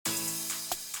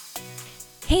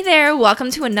Hey there,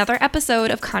 welcome to another episode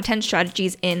of Content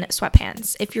Strategies in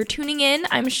Sweatpants. If you're tuning in,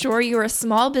 I'm sure you're a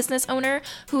small business owner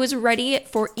who is ready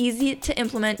for easy to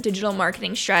implement digital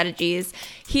marketing strategies.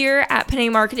 Here at Panay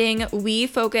Marketing, we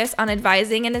focus on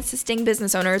advising and assisting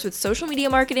business owners with social media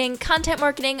marketing, content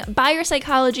marketing, buyer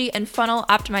psychology, and funnel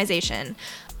optimization.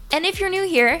 And if you're new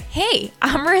here, hey,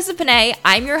 I'm Marissa Panay,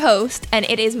 I'm your host, and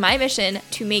it is my mission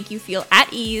to make you feel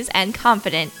at ease and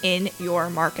confident in your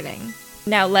marketing.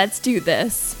 Now let's do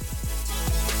this.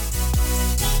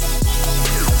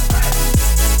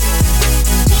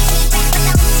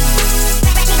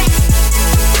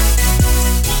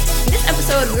 In this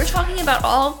episode, we're talking about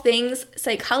all things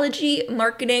psychology,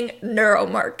 marketing,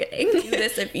 neuromarketing.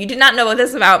 If you did not know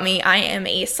this about me, I am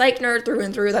a psych nerd through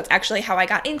and through. That's actually how I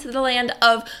got into the land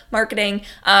of marketing,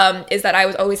 is that I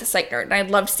was always a psych nerd, and I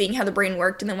loved seeing how the brain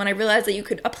worked. And then when I realized that you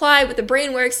could apply what the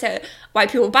brain works to why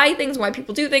people buy things, why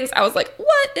people do things, I was like,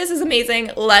 what? This is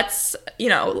amazing. Let's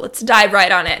dive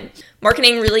right on in.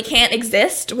 Marketing really can't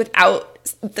exist without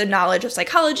the knowledge of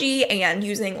psychology and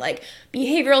using like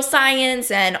behavioral science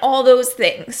and all those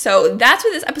things. So that's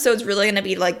what this episode's really going to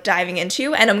be like diving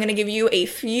into. And I'm going to give you a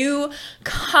few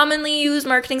commonly used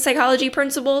marketing psychology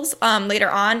principles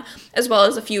later on, as well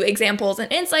as a few examples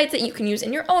and insights that you can use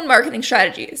in your own marketing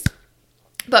strategies.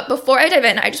 But before I dive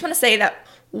in, I just want to say that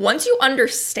once you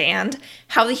understand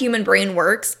how the human brain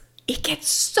works, it gets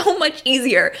so much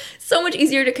easier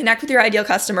to connect with your ideal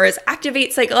customers,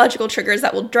 activate psychological triggers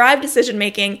that will drive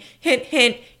decision-making, hint,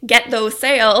 hint, get those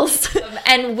sales.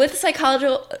 And with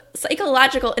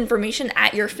psychological information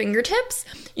at your fingertips,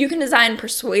 you can design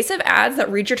persuasive ads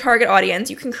that reach your target audience.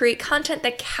 You can create content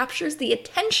that captures the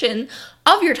attention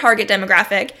of your target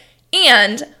demographic.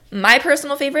 And my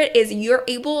personal favorite is you're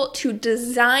able to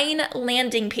design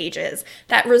landing pages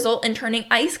that result in turning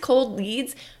ice-cold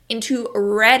leads into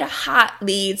red-hot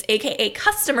leads, aka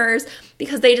customers,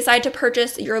 because they decide to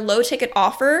purchase your low-ticket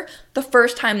offer the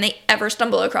first time they ever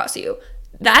stumble across you.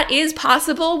 That is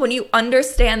possible when you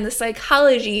understand the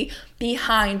psychology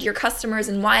behind your customers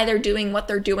and why they're doing what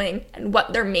they're doing and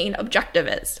what their main objective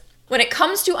is. When it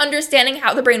comes to understanding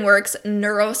how the brain works,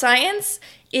 neuroscience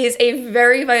is a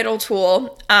very vital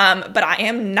tool, but I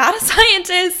am not a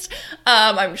scientist.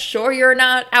 I'm sure you're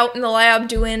not out in the lab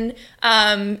doing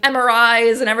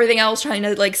MRIs and everything else trying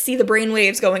to like see the brain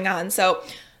waves going on. So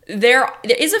there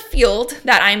is a field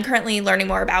that I'm currently learning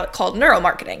more about called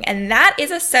neuromarketing, and that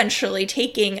is essentially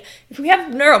if we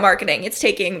have neuromarketing, it's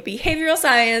taking behavioral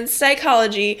science,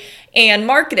 psychology, and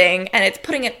marketing, and it's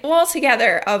putting it all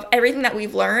together of everything that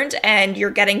we've learned, and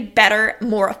you're getting better,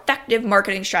 more effective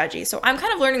marketing strategies. So I'm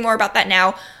kind of learning more about that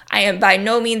now. I am by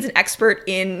no means an expert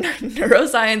in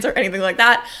neuroscience or anything like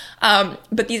that,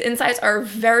 but these insights are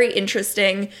very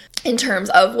interesting in terms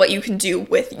of what you can do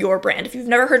with your brand. If you've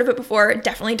never heard of it before,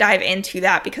 definitely dive into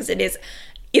that because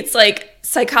it's like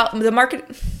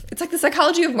the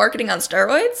psychology of marketing on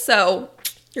steroids. So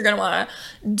you're going to want to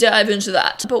dive into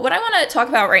that. But what I want to talk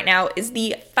about right now is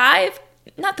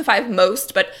not the five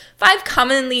most, but 5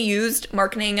 commonly used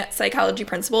marketing psychology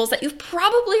principles that you've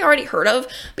probably already heard of,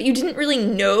 but you didn't really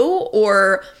know,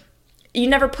 or you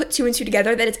never put 2 and 2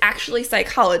 together that it's actually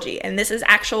psychology. And this is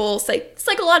actual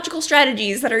psychological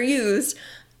strategies that are used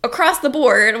across the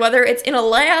board, whether it's in a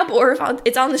lab or if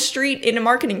it's on the street in a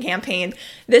marketing campaign.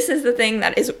 This is the thing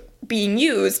that is being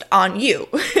used on you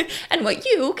and what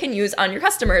you can use on your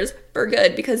customers for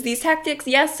good, because these tactics,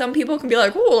 yes, some people can be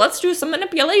like, oh, let's do some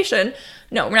manipulation.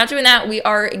 No, we're not doing that. We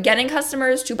are getting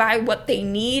customers to buy what they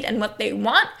need and what they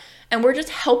want, and we're just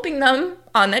helping them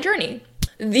on that journey.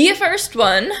 The first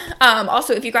one,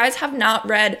 also, if you guys have not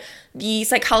read The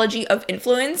Psychology of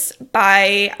Influence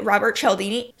by Robert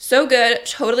Cialdini, so good,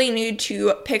 totally need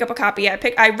to pick up a copy.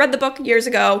 I read the book years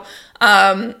ago,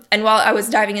 and while I was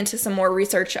diving into some more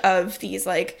research of these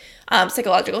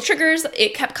psychological triggers,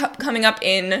 it kept coming up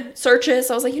in searches,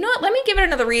 so I was like, you know what, let me give it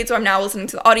another read. So I'm now listening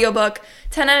to the audiobook.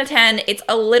 10 out of 10. It's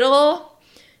a little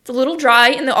dry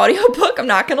in the audiobook, I'm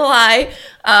not gonna lie,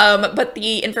 but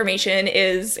the information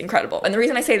is incredible. And the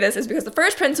reason I say this is because the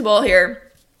first principle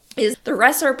here is the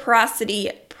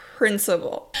reciprocity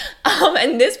principle.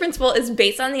 And this principle is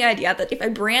based on the idea that if a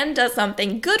brand does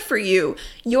something good for you,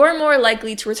 you're more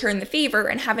likely to return the favor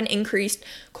and have an increased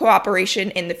cooperation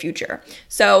in the future.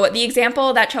 So the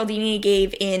example that Cialdini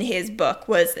gave in his book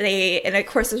was and of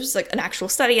course this was like an actual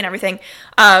study and everything,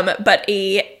 but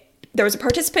there was a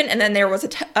participant and then there was a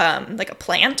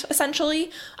plant essentially.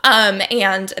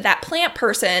 And that plant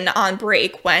person on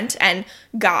break went and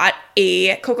got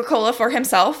a Coca-Cola for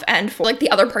himself and for the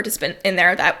other participant in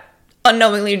there that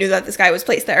unknowingly knew that this guy was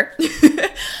placed there.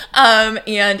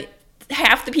 And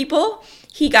half the people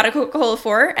he got a Coca-Cola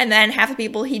for, and then half the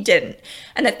people he didn't.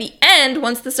 And at the end,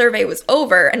 once the survey was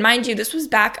over, and mind you, this was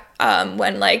back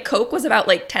when like Coke was about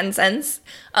like 10 cents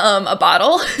a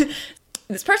bottle.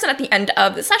 This person at the end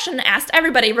of the session asked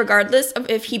everybody, regardless of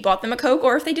if he bought them a Coke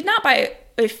or if he did not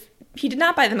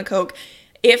buy them a Coke,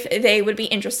 if they would be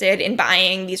interested in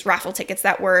buying these raffle tickets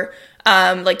that were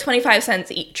like 25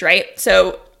 cents each, right?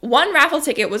 So one raffle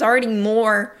ticket was already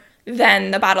more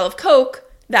than the bottle of Coke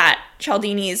that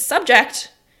Cialdini's subject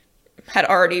had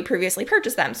already previously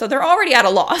purchased them. So they're already at a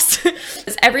loss.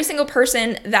 Every single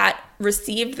person that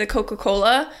received the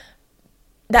Coca-Cola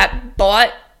that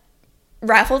bought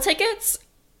raffle tickets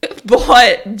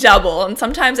bought double. And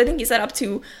sometimes I think he said up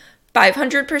to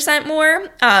 500% more.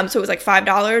 So it was like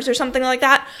 $5 or something like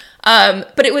that.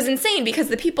 But it was insane because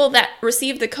the people that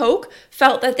received the Coke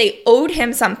felt that they owed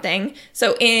him something.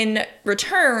 So in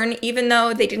return, even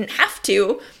though they didn't have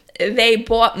to, they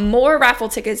bought more raffle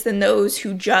tickets than those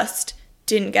who just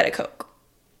didn't get a Coke.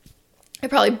 I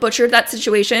probably butchered that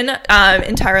situation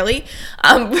entirely.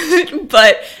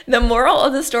 But the moral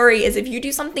of the story is if you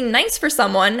do something nice for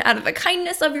someone out of the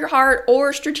kindness of your heart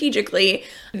or strategically,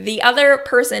 the other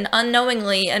person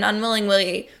unknowingly and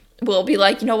unwillingly will be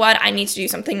like, you know what, I need to do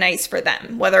something nice for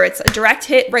them. Whether it's a direct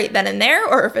hit right then and there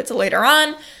or if it's later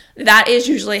on, that is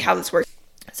usually how this works.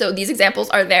 So these examples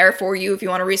are there for you if you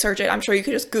want to research it. I'm sure you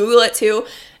could just Google it too.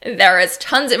 There is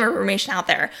tons of information out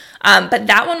there. But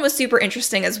that one was super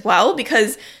interesting as well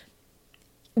because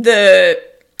I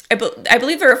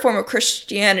believe they're a form of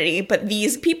Christianity, but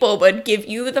these people would give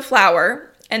you the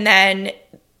flower and then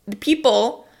the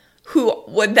people who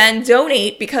would then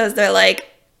donate because they're like,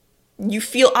 you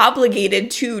feel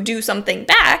obligated to do something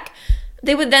back,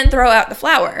 they would then throw out the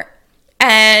flower.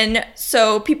 And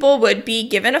so people would be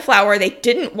given a flower they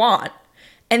didn't want,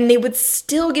 and they would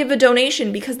still give a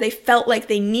donation because they felt like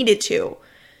they needed to.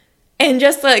 And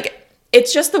just like,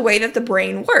 it's just the way that the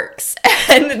brain works.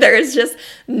 And there's just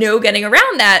no getting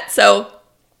around that. So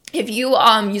if you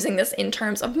using this in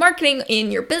terms of marketing in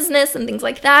your business and things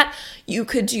like that, you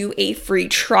could do a free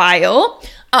trial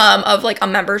of like a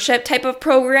membership type of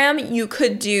program. You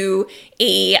could do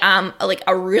a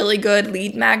really good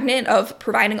lead magnet of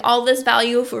providing all this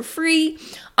value for free,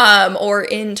 or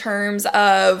in terms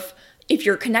of if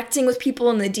you're connecting with people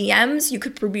in the DMs, you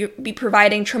could be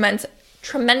providing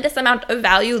tremendous amount of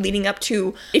value leading up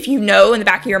to, if you know in the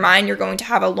back of your mind you're going to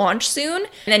have a launch soon, and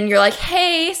then you're like,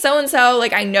 hey, so-and-so,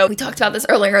 like I know we talked about this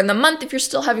earlier in the month, if you're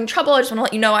still having trouble, I just want to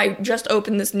let you know I just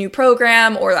opened this new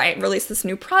program or I released this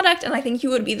new product and I think you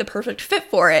would be the perfect fit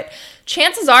for it.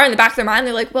 Chances are in the back of their mind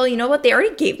they're like, well, you know what, they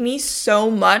already gave me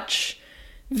so much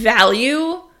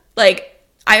value, like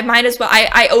I might as well,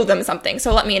 I owe them something,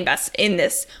 so let me invest in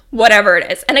this, whatever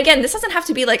it is. And again, this doesn't have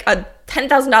to be like a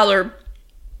 $10,000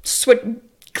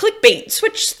 clickbait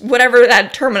switch, whatever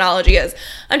that terminology is.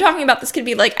 I'm talking about this could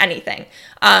be like anything.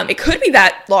 It could be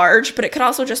that large, but it could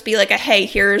also just be like a, hey,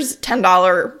 here's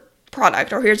 $10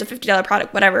 product or here's a $50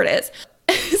 product, whatever it is.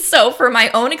 So for my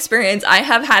own experience, I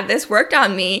have had this worked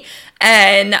on me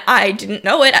and I didn't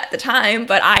know it at the time,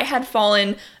 but I had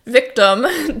fallen victim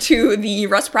to the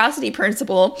reciprocity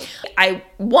principle. I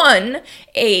won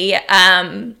a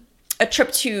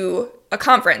trip to a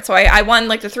conference. So I won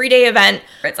like the 3-day event.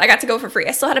 I got to go for free.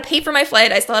 I still had to pay for my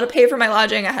flight. I still had to pay for my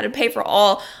lodging. I had to pay for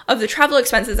all of the travel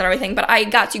expenses and everything, but I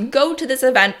got to go to this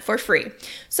event for free.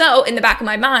 So in the back of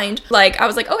my mind, like I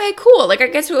was like, okay, cool. Like I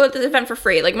get to go to this event for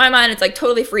free. Like my mind, it's like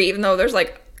totally free, even though there's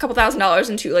like a couple $1,000s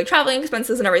into like traveling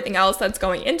expenses and everything else that's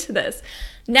going into this.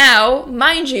 Now,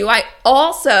 mind you, I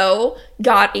also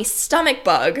got a stomach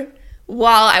bug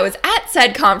while I was at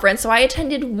said conference, so I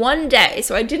attended one day.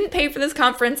 So I didn't pay for this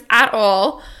conference at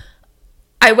all.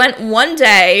 I went one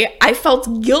day. I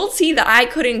felt guilty that I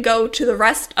couldn't go to the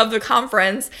rest of the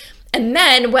conference. And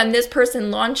then when this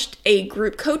person launched a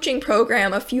group coaching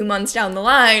program a few months down the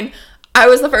line, I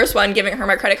was the first one giving her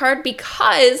my credit card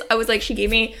because I was like, she gave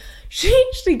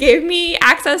me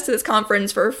access to this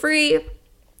conference for free.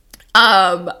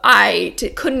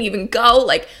 Couldn't even go.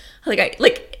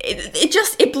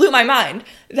 It blew my mind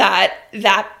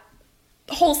that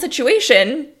whole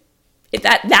situation,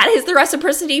 that is the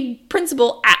reciprocity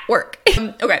principle at work.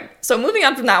 Okay, so moving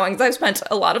on from that one, because I've spent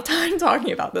a lot of time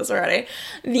talking about this already.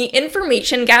 The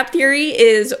information gap theory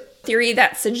is theory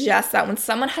that suggests that when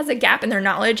someone has a gap in their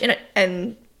knowledge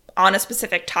and on a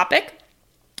specific topic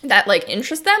that like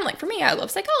interests them, like for me, I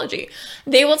love psychology,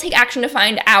 they will take action to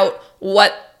find out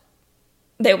what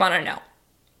they want to know.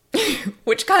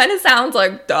 Which kind of sounds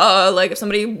like, duh, like if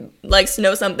somebody likes to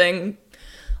know something,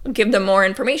 give them more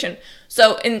information.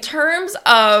 So in terms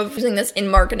of using this in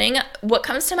marketing, what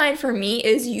comes to mind for me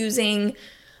is using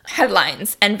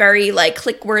headlines and very like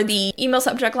click-worthy email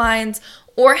subject lines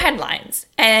or headlines.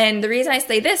 And the reason I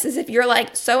say this is if you're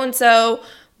like so-and-so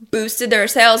boosted their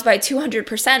sales by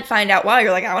 200%, find out why.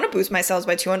 You're like, I want to boost my sales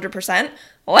by 200%.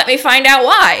 Let me find out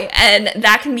why. And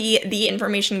that can be the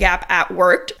information gap at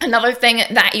work. Another thing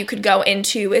that you could go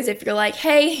into is if you're like,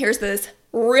 hey, here's this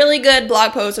really good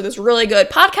blog post or this really good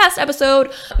podcast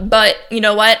episode, but you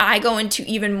know what? I go into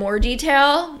even more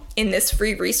detail in this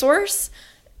free resource.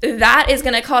 That is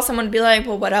going to cause someone to be like,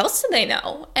 well, what else do they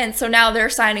know? And so now they're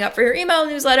signing up for your email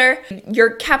newsletter,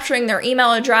 you're capturing their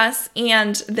email address,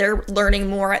 and they're learning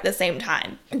more at the same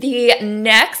time. The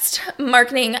next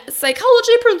marketing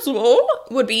psychology principle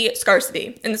would be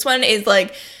scarcity. And this one is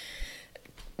like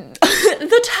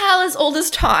the tale as old as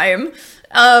time.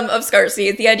 Of scarcity.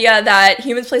 It's the idea that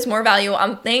humans place more value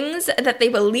on things that they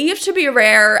believe to be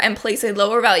rare and place a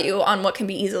lower value on what can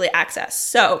be easily accessed.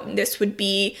 So this would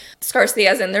be scarcity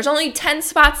as in there's only 10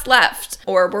 spots left,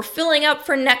 or we're filling up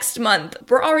for next month,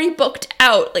 we're already booked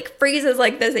out. Like phrases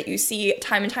like this that you see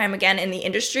time and time again in the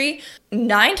industry.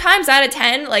 9 times out of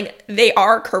 10, like they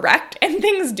are correct and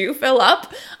things do fill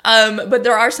up. But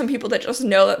there are some people that just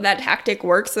know that that tactic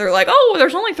works. They're like, oh,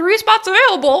 there's only 3 spots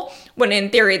available, when in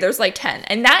theory there's like 10.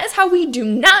 And that is how we do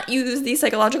not use these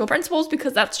psychological principles,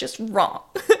 because that's just wrong.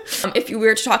 If you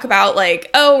were to talk about like,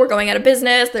 oh, we're going out of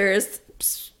business, there's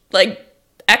like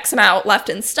X amount left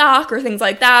in stock or things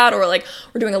like that, or like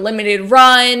we're doing a limited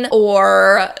run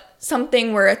or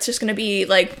something where it's just going to be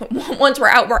like, once we're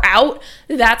out,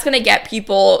 that's going to get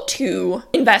people to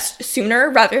invest sooner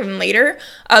rather than later.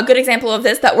 A good example of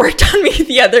this that worked on me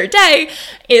the other day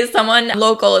is someone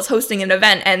local is hosting an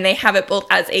event, and they have it both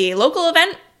as a local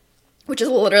event, which is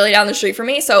literally down the street from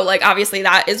me. So like, obviously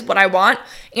that is what I want.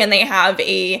 And they have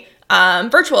a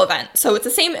virtual event. So it's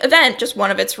the same event, just one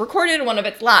of it's recorded, one of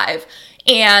it's live.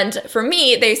 And for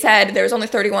me, they said there's only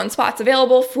 31 spots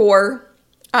available for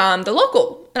the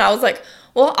local. And I was like,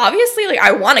 well, obviously, like,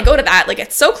 I want to go to that. Like,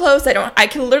 it's so close. I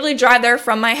can literally drive there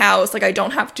from my house. Like, I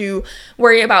don't have to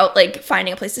worry about, like,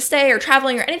 finding a place to stay or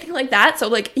traveling or anything like that. So,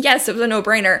 like, yes, it was a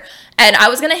no-brainer. And I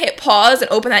was going to hit pause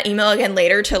and open that email again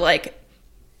later to, like,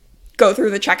 go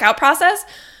through the checkout process.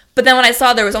 But then when I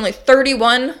saw there was only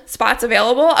 31 spots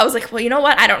available, I was like, well, you know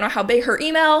what? I don't know how big her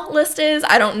email list is.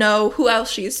 I don't know who else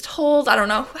she's told. I don't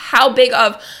know how big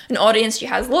of an audience she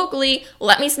has locally.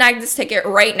 Let me snag this ticket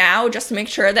right now just to make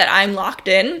sure that I'm locked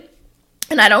in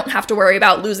and I don't have to worry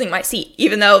about losing my seat.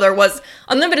 Even though there was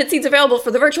unlimited seats available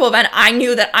for the virtual event, I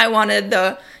knew that I wanted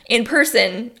the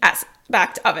in-person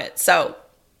aspect of it. So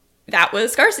that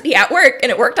was scarcity at work,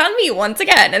 and it worked on me once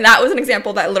again. And that was an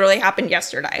example that literally happened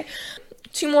yesterday.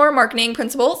 2 more marketing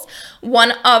principles.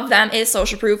 One of them is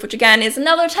social proof, which again is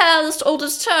another tale as old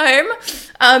as time.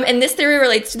 And this theory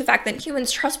relates to the fact that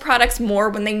humans trust products more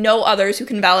when they know others who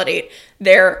can validate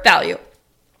their value.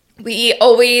 We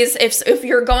always, if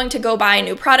you're going to go buy a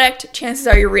new product, chances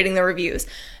are you're reading the reviews.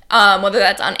 Whether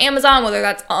that's on Amazon, whether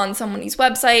that's on somebody's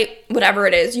website, whatever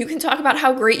it is. You can talk about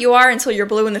how great you are until you're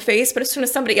blue in the face, but as soon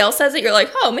as somebody else says it, you're like,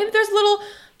 oh, maybe there's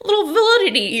a little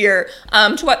validity here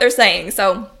to what they're saying.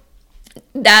 So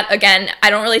that, again, I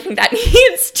don't really think that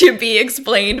needs to be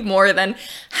explained more than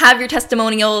have your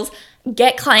testimonials,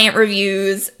 get client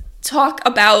reviews, talk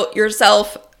about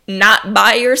yourself, not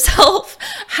by yourself,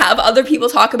 have other people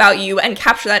talk about you and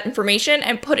capture that information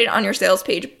and put it on your sales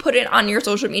page, put it on your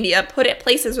social media, put it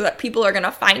places where that people are going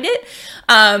to find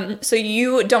it. So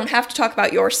you don't have to talk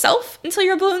about yourself until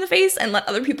you're blue in the face and let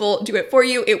other people do it for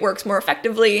you. It works more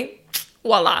effectively.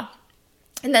 Voila.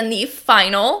 And then the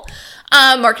final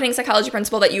marketing psychology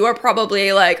principle that you are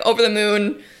probably like over the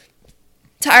moon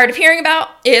tired of hearing about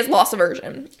is loss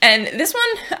aversion. And this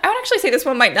one, I would actually say this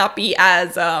one might not be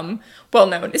as well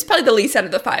known. It's probably the least out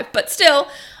of the 5, but still,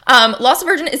 loss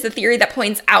aversion is the theory that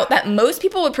points out that most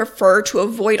people would prefer to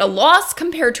avoid a loss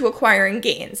compared to acquiring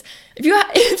gains.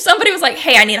 If somebody was like,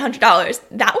 hey, I need $100,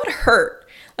 that would hurt.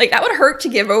 Like, that would hurt to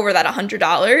give over that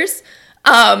 $100.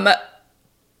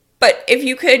 But if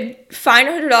you could find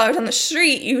 $100 on the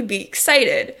street, you would be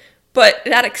excited. But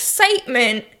that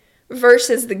excitement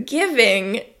versus the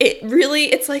giving,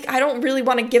 it's like, I don't really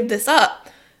want to give this up.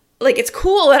 Like, it's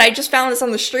cool that I just found this on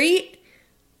the street,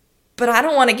 but I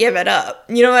don't want to give it up.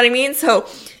 You know what I mean? So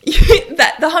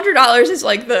that the $100 is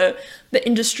like the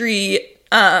industry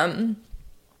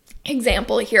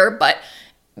example here, but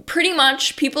pretty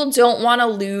much people don't want to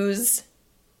lose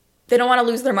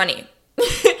their money.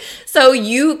 So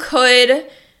you could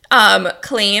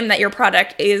claim that your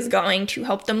product is going to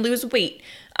help them lose weight.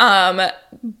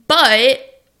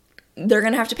 But they're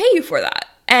going to have to pay you for that.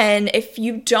 And if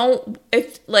you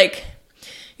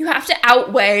have to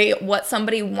outweigh what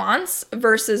somebody wants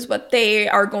versus what they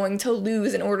are going to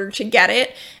lose in order to get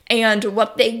it. And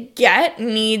what they get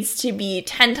needs to be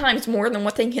 10 times more than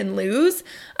what they can lose.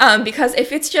 Because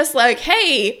if it's just like,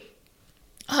 hey,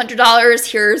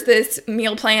 $100, here's this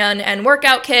meal plan and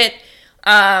workout kit,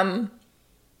 then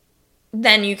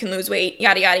you can lose weight,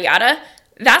 yada, yada, yada.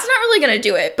 That's not really going to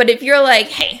do it. But if you're like,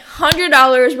 hey,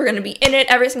 $100, we're going to be in it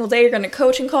every single day. You're going to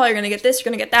coach and call. You're going to get this,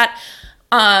 you're going to get that.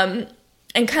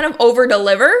 And kind of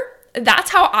over-deliver.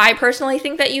 That's how I personally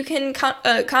think that you can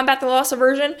combat the loss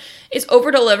aversion, is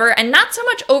over-deliver, and not so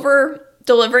much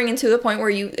over-delivering into the point where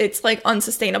it's like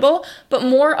unsustainable, but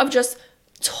more of just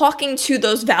talking to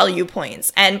those value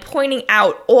points and pointing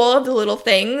out all of the little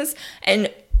things. And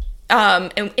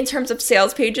in terms of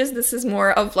sales pages, this is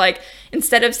more of like,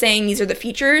 instead of saying these are the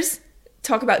features,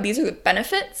 talk about these are the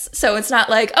benefits. So it's not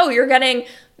like, oh, you're getting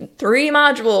 3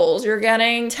 modules, you're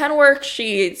getting 10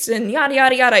 worksheets, and yada,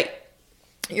 yada, yada.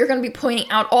 You're going to be pointing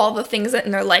out all the things that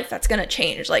in their life that's going to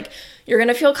change. Like, you're going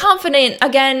to feel confident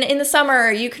again in the summer.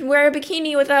 You can wear a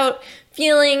bikini without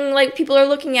feeling like people are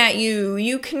looking at you.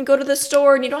 You can go to the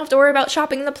store and you don't have to worry about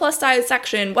shopping in the plus size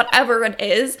section, whatever it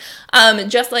is.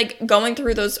 Just like going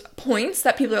through those points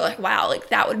that people are like, wow, like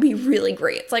that would be really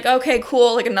great. It's like, okay,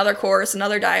 cool. Like another course,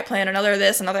 another diet plan, another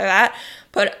this, another that.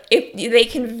 But if they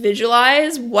can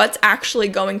visualize what's actually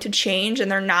going to change,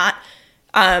 and they're not,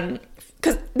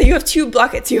 because you have 2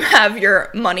 buckets. You have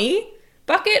your money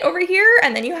bucket over here,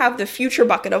 and then you have the future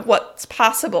bucket of what's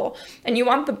possible. And you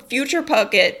want the future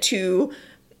bucket to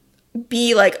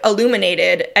be like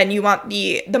illuminated, and you want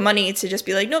the money to just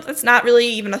be like, nope, that's not really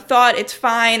even a thought. It's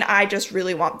fine. I just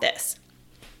really want this.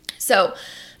 So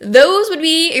those would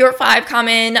be your 5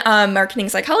 common marketing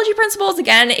psychology principles.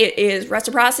 Again, it is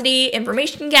reciprocity,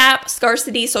 information gap,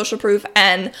 scarcity, social proof,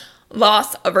 and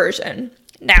loss aversion.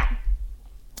 Now,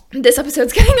 this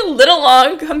episode's getting a little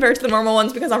long compared to the normal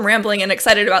ones because I'm rambling and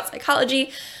excited about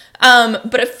psychology.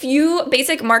 But a few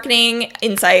basic marketing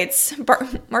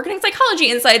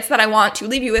psychology insights that I want to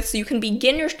leave you with so you can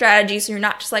begin your strategy, so you're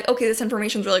not just like, okay, this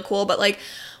information's really cool, but like,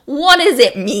 what does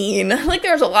it mean? Like,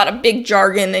 there's a lot of big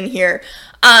jargon in here.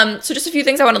 So just a few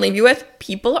things I want to leave you with.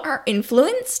 People are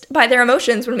influenced by their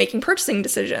emotions when making purchasing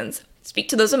decisions. Speak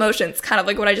to those emotions, kind of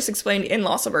like what I just explained in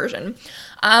loss aversion.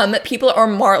 People are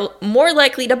more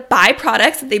likely to buy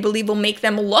products that they believe will make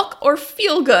them look or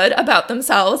feel good about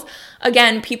themselves.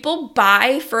 Again, people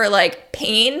buy for like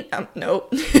pain.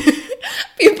 Nope.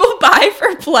 People buy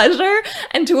for pleasure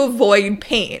and to avoid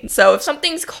pain. So if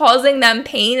something's causing them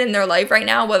pain in their life right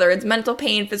now, whether it's mental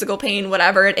pain, physical pain,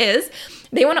 whatever it is,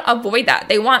 they want to avoid that.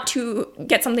 They want to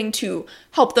get something to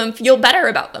help them feel better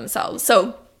about themselves.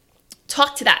 So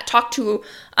talk to that. Talk to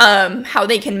how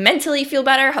they can mentally feel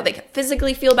better, how they can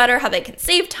physically feel better, how they can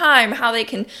save time, how they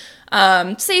can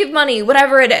save money,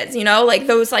 whatever it is, like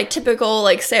those like typical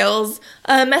like sales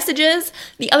messages.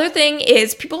 The other thing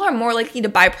is people are more likely to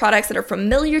buy products that are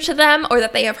familiar to them or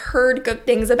that they have heard good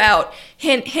things about.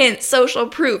 Hint, hint, social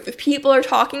proof. If people are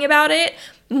talking about it,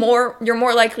 you're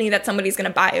more likely that somebody's going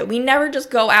to buy it. We never just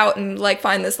go out and like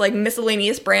find this like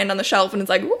miscellaneous brand on the shelf and it's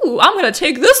like, ooh, I'm going to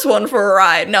take this one for a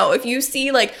ride. No, if you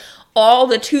see like all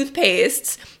the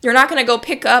toothpastes, you're not going to go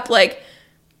pick up like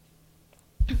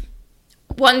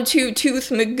 1-2 Tooth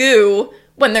Magoo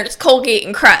when there's Colgate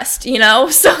and Crest,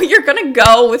 So you're going to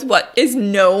go with what is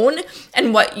known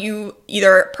and what you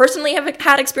either personally have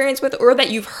had experience with or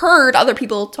that you've heard other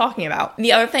people talking about.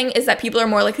 The other thing is that people are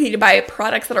more likely to buy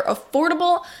products that are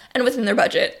affordable and within their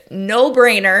budget. No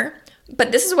brainer.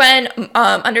 But this is when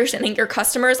understanding your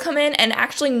customers come in and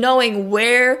actually knowing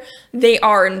where they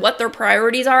are and what their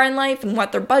priorities are in life and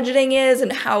what their budgeting is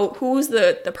and who's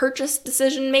the purchase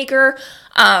decision maker.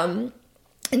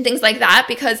 And things like that,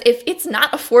 because if it's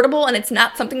not affordable and it's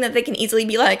not something that they can easily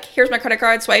be like, here's my credit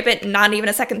card, swipe it, not even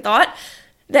a second thought,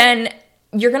 then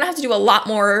you're going to have to do a lot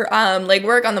more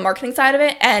legwork on the marketing side of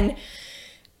it. And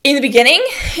in the beginning,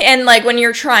 and like when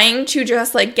you're trying to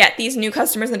just like get these new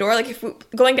customers in the door, like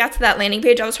going back to that landing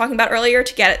page I was talking about earlier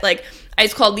to get it like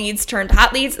ice cold leads turned to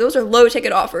hot leads, those are low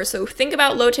ticket offers. So think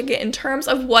about low ticket in terms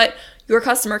of what your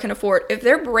customer can afford. If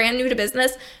they're brand new to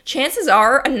business, chances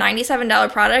are a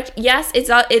 $97 product, yes,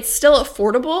 it's still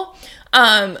affordable,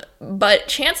 but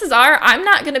chances are I'm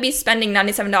not going to be spending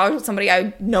 $97 with somebody I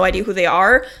have no idea who they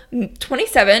are.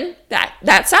 $27,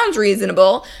 that sounds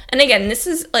reasonable. And again, this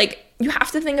is like, you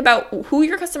have to think about who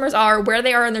your customers are, where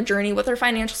they are in their journey, what their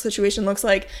financial situation looks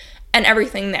like, and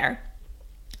everything there.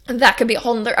 That could be a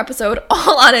whole nother episode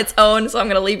all on its own, so I'm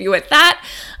going to leave you with that.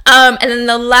 And then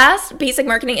the last basic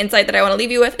marketing insight that I want to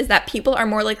leave you with is that people are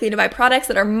more likely to buy products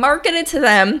that are marketed to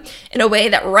them in a way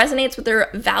that resonates with their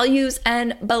values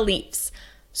and beliefs.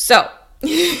 So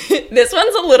this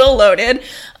one's a little loaded,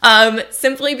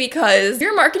 simply because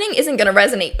your marketing isn't going to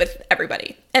resonate with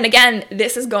everybody. And again,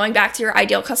 this is going back to your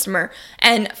ideal customer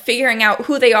and figuring out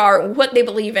who they are, what they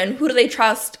believe in, who do they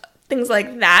trust, things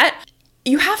like that.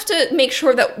 You have to make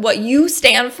sure that what you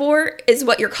stand for is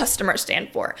what your customers stand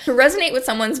for. To resonate with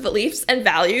someone's beliefs and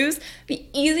values, the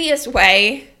easiest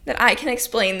way that I can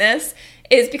explain this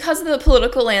is because of the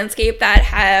political landscape that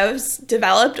has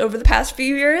developed over the past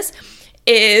few years,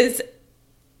 is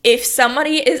if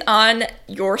somebody is on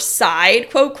your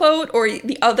side, quote, quote, or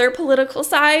the other political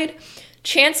side,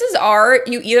 chances are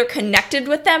you either connected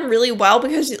with them really well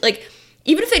because, like,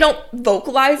 even if they don't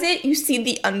vocalize it, you see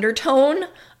the undertone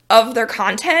of their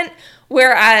content,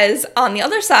 whereas on the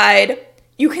other side,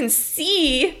 you can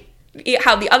see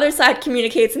how the other side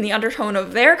communicates in the undertone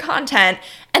of their content,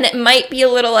 and it might be a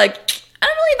little like, I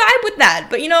don't really vibe with that,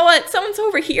 but you know what, someone's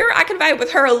over here, I can vibe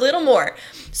with her a little more.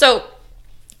 So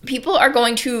people are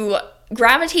going to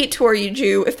gravitate toward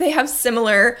you if they have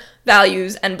similar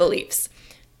values and beliefs.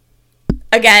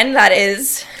 Again, that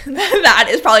is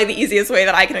probably the easiest way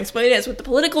that I can explain it, is with the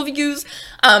political views,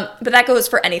 but that goes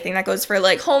for anything. That goes for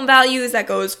like home values, that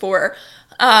goes for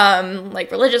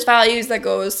like religious values, that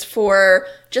goes for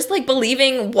just like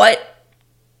believing what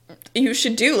you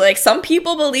should do. Like, some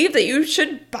people believe that you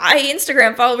should buy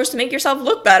Instagram followers to make yourself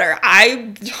look better.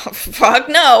 Fuck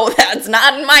no, that's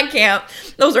not in my camp.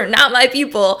 Those are not my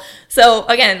people. So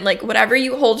again, like, whatever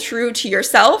you hold true to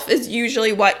yourself is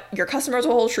usually what your customers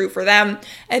will hold true for them.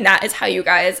 And that is how you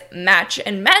guys match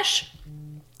and mesh.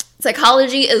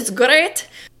 Psychology is great,